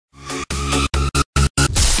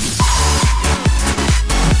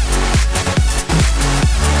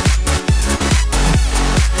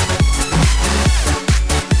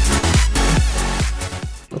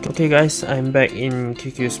Okay guys, I'm back in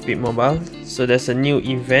QQ Speed Mobile. So there's a new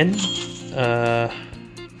event.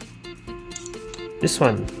 This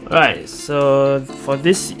one. Alright, so for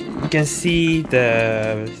this you can see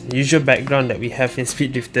the usual background that we have in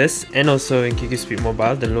Speed Drifters and also in QQ Speed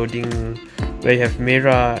Mobile, the loading where you have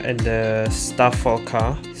Mira and the Starfall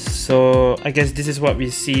car. So I guess this is what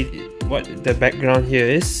we see, what the background here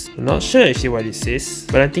is. I'm not sure actually what this is,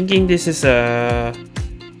 but I'm thinking this is a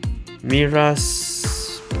Mira's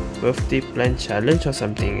birthday plan challenge or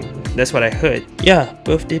something. That's what I heard. Yeah,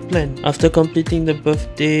 birthday plan. After completing the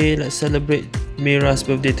birthday, let's celebrate Mira's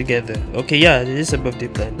birthday together. Okay, yeah, this is a birthday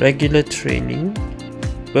plan. Regular training,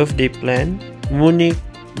 birthday plan,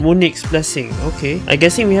 Munich's blessing. Okay, I'm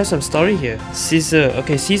guessing we have some story here. Caesar.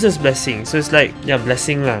 Okay, Caesar's blessing. So it's like, yeah,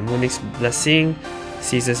 blessing lah. Munich's blessing,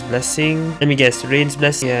 Caesar's blessing. Let me guess, Rain's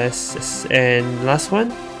blessing. Yes. And last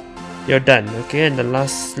one, you're done. Okay, and the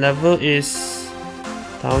last level is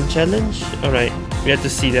Town Challenge. Alright, we have to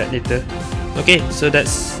see that later. Okay, so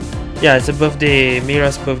that's, yeah, it's a birthday,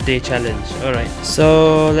 Mira's birthday challenge. Alright,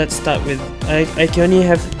 so let's start with, I can only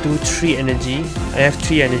have to do 3 energy. I have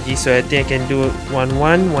 3 energy, so I think I can do 1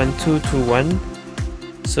 1 1 2 2 1.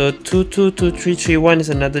 So 2 2 2 3 3 1 is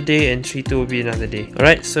another day, and 3 2 will be another day.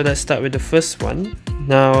 Alright, so let's start with the first one.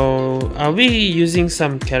 Now, are we using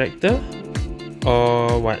some character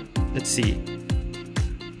or what? Let's see.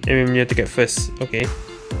 Maybe we have to get first. Okay,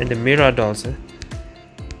 and the Mira dolls.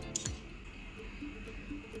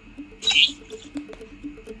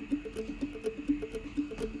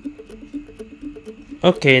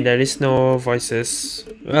 Okay, there is no voices.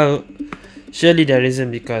 Well, surely there isn't,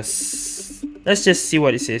 because let's just see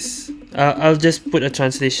what it says. I'll just put a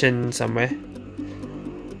translation somewhere.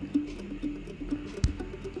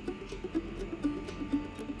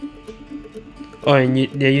 Oh, and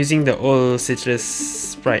they're using the old citrus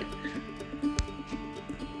sprite.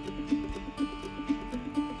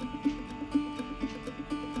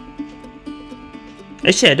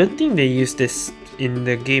 Actually, I don't think they use this in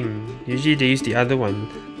the game. Usually they use the other one.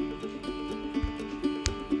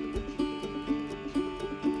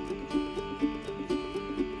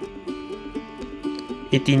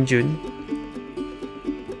 June 18th.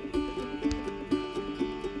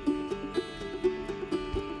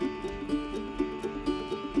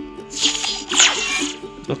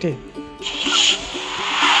 Okay.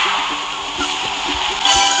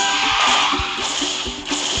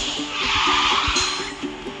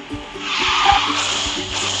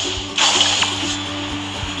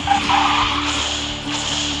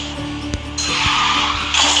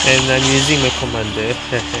 And I'm using my commander.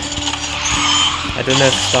 I don't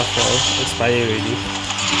have Starfall, expired already.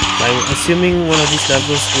 But I'm assuming one of these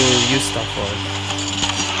levels will use Starfall.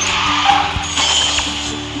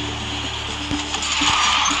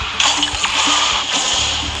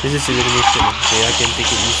 This is elimination. Okay, I can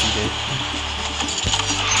take it easy then.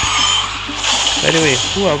 By the way,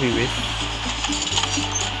 who are we with?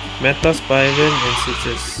 Metas, Byron, and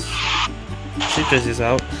Citrus. Citrus is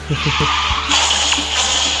out.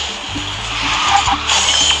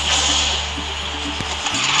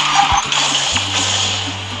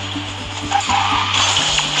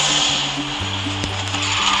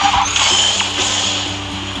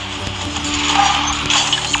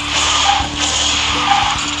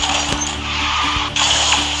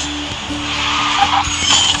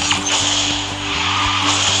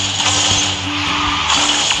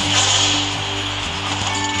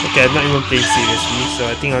 Okay, I'm not even playing seriously,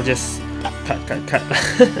 so I think I'll just cut.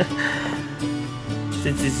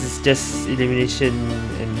 Since this is just elimination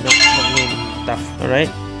and not even tough.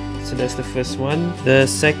 Alright, so that's the first one. The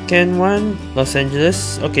second one, Los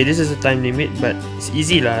Angeles. Okay, this is a time limit, but it's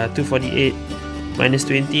easy lah. 248 minus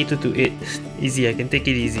 20, 228. Easy, I can take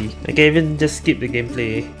it easy. I can even just skip the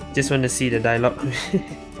gameplay. Just want to see the dialogue.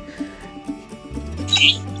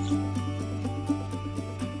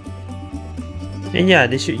 And yeah,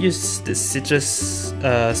 they should use the citrus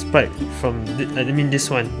sprite from this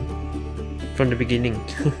one from the beginning.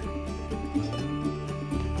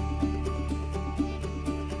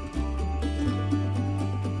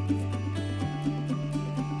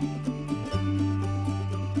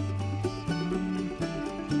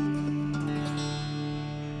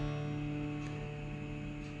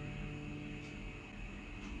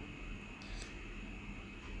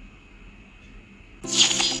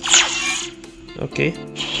 Okay.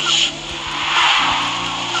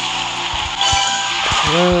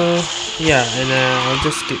 Yeah, and I'll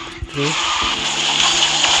just skip through.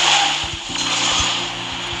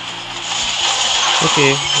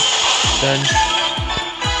 Okay, done.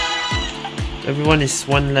 Everyone is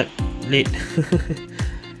 1 lap late.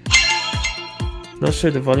 Not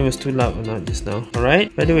sure the volume was too loud or not just now.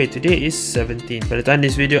 Alright, by the way, today is 17. By the time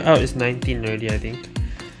this video out, it's 19 already, I think.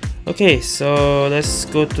 Okay, so let's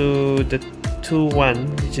go to the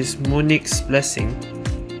 2-1, which is Munich's Blessing.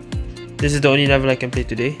 This is the only level I can play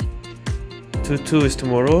today. 2-2 is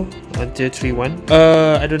tomorrow until 3-1.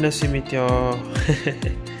 I don't have Meteor.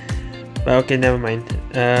 But okay, never mind.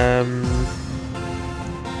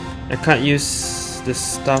 I can't use the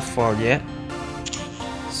Starfall yet.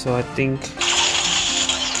 So I think...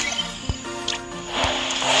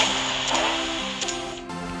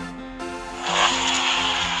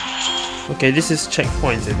 Okay, this is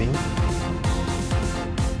checkpoints, I think.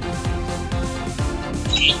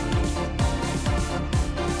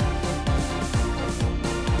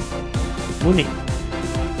 Munich.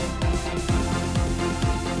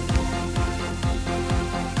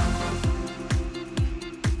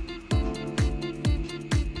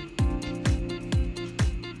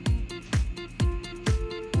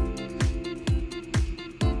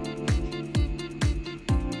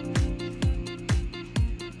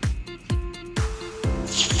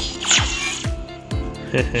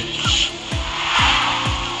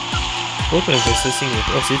 What am I processing with?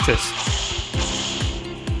 Oh, citrus.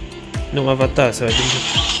 No avatar, so I didn't have...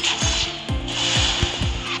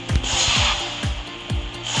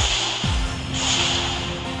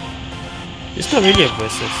 It's not really a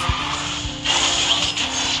versus.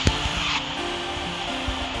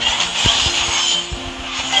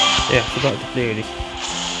 Yeah, forgot to play already.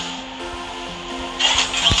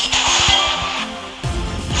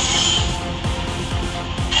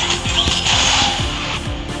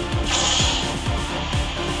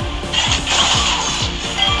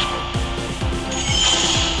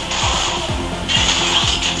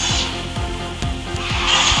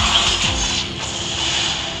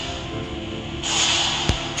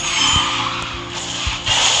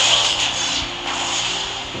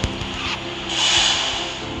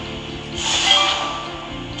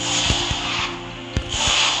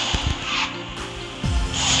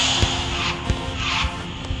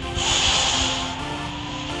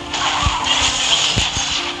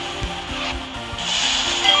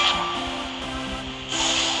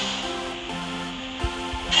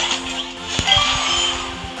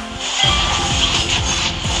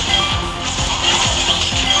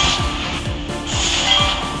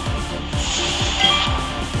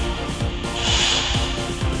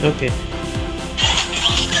 Okay.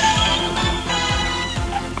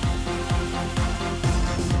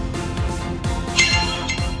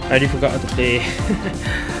 I already forgot how to play.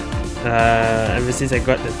 Ever since I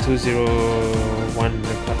got the 201,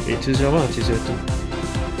 201 or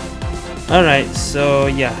 202. Alright, so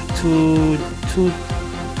yeah,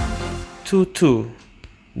 2-2.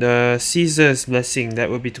 The Caesar's Blessing, that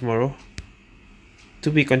will be tomorrow. To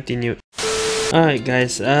be continued. Alright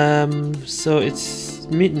guys, so it's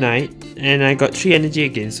midnight and I got 3 energy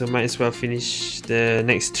again, so might as well finish the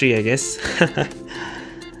next 3, I guess.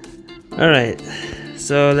 Alright,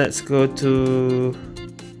 so let's go to...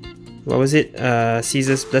 what was it?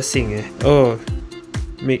 Caesar's Blessing, eh? Oh,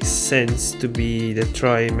 makes sense to be the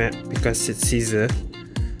Troy map because it's Caesar.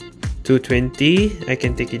 220, I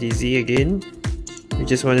can take it easy again. You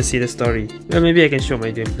just want to see the story. Well, maybe I can show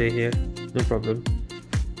my gameplay here, no problem.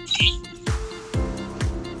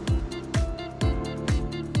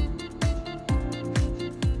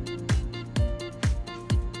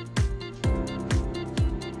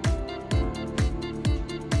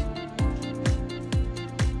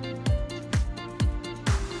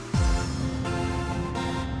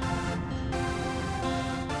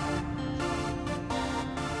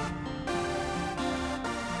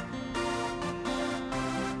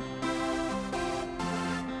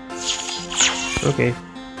 Okay,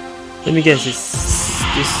 let me guess, it's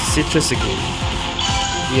Citrus again.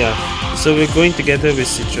 Yeah, so we're going together with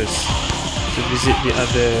Citrus to visit the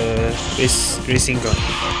other racing god.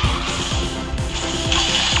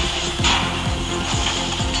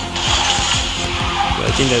 But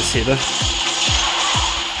I think that's it,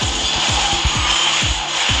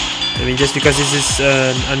 I mean, just because this is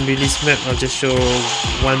an unreleased map, I'll just show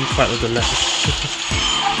one part of the lap.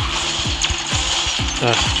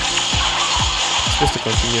 Supposed to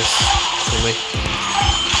continuous. Anyway.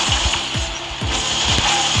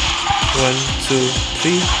 1, 2,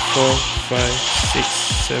 3, 4, 5, 6,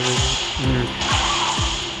 7.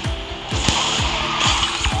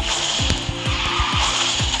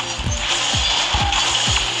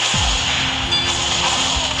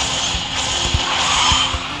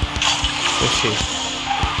 Okay.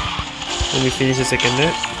 Let me finish the second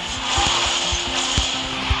lap.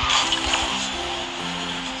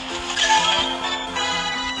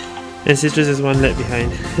 And Citrus is one lap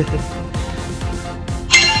behind.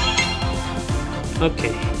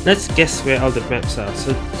 Okay, let's guess where all the maps are.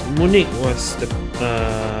 So Munich was the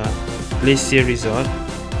Glacier Resort.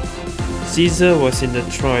 Caesar was in the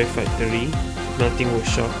Troy factory, melting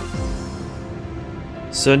workshop.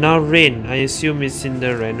 So now Rain, I assume it's in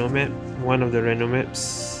the Reno map, one of the Reno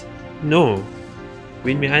maps. No,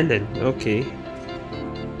 Windmill Island, okay.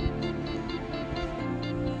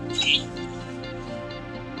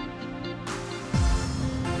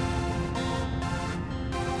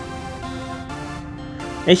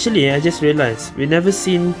 Actually, I just realized we never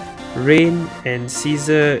seen Rain and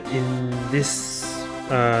Caesar in this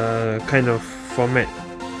kind of format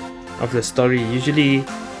of the story. Usually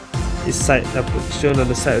it's shown on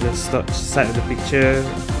the side of the picture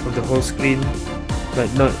of the whole screen,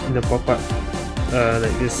 but not in the pop-up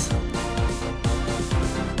like this.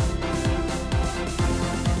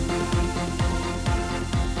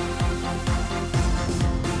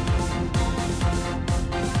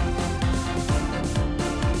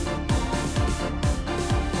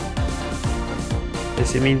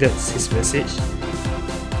 Assuming that's his message,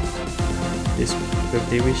 his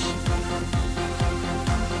birthday wish.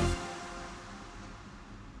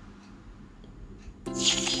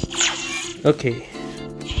 Okay.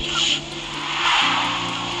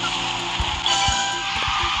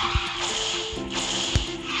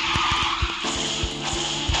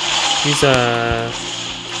 These are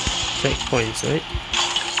checkpoints, right?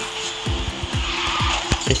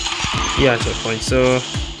 Yeah, checkpoints. So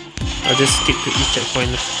I'll just skip to each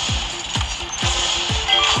checkpoint.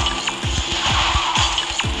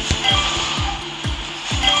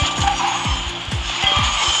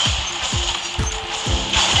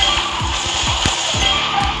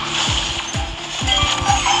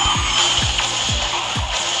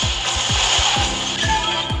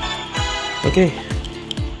 Okay.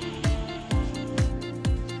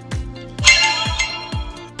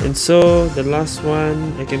 And so the last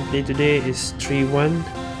one I can play today is 3-1.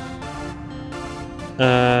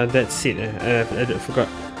 That's it. I forgot.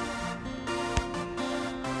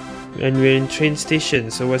 And we're in train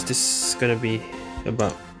station. So what's this gonna be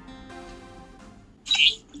about?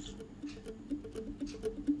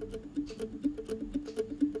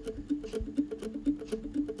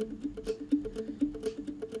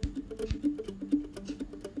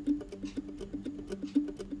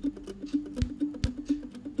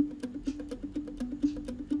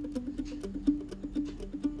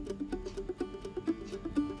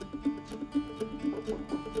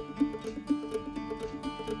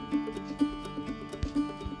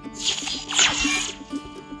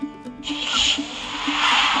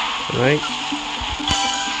 Right.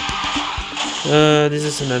 This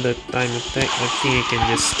is another time attack. I think I can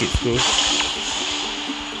just skip through.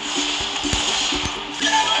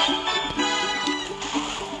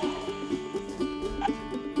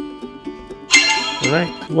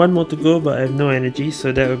 Alright, one more to go, but I have no energy,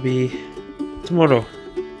 so that will be tomorrow.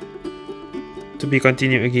 To be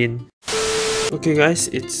continued again. Okay guys,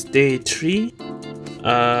 it's day 3.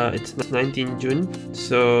 It's 19 June,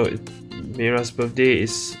 so Mira's birthday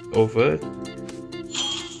is over.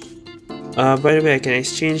 By the way, I can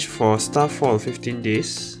exchange for Starfall 15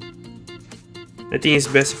 days. I think it's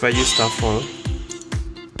best if I use Starfall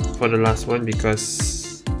for the last one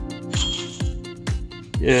because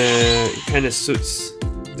it kind of suits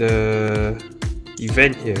the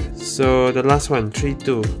event here. So the last one,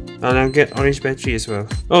 3-2. And I'll get orange battery as well.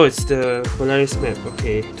 Oh, it's the Polaris map.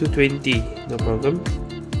 Okay, 220, no problem.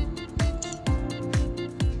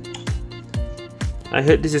 I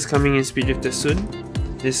heard this is coming in Speedrifter soon,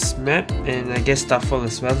 this map, and I guess Starfall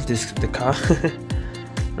as well, the car.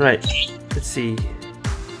 Right, let's see.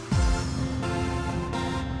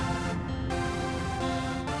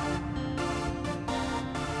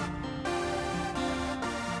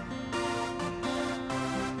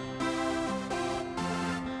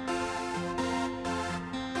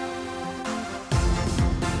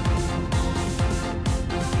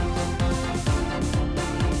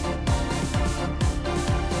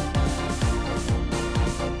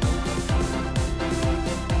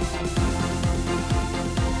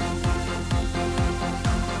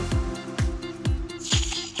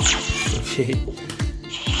 Okay.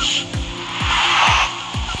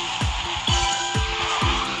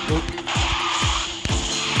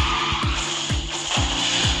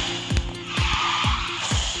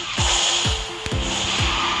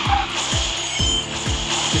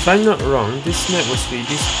 If I'm not wrong, this map was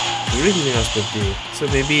released during Mira's birthday, so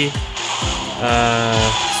maybe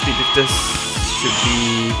Speedlifters should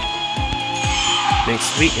be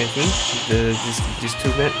next week. I think these two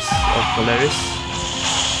maps of Polaris.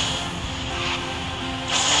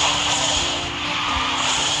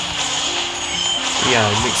 yeah,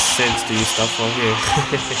 it makes sense to use Tuffy here.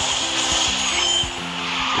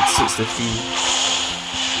 It suits the theme.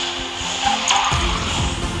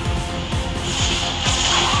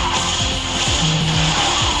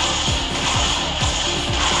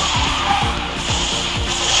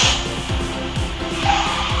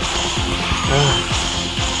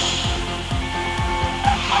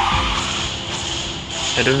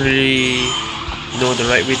 I don't really know the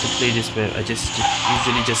right way to play this map. I just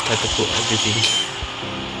usually just catapult everything.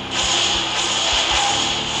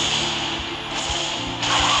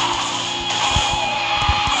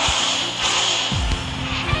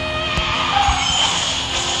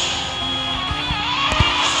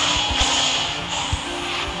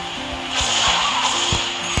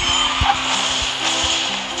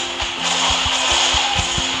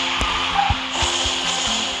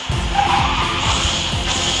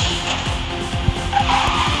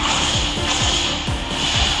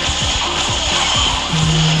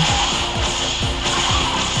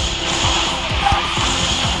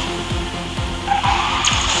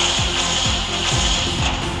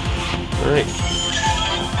 Alright.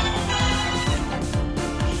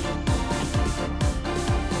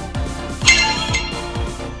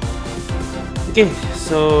 Okay,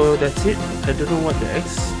 so that's it. I don't know what the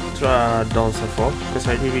extra dolls are for because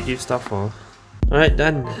I didn't reduce stuff for. Alright,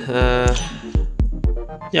 done.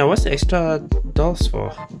 Yeah, what's the extra dolls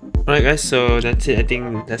for? Alright guys, so that's it. I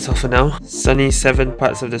think that's all for now. It's only 7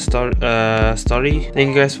 parts of the story. Thank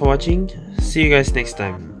you guys for watching. See you guys next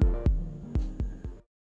time.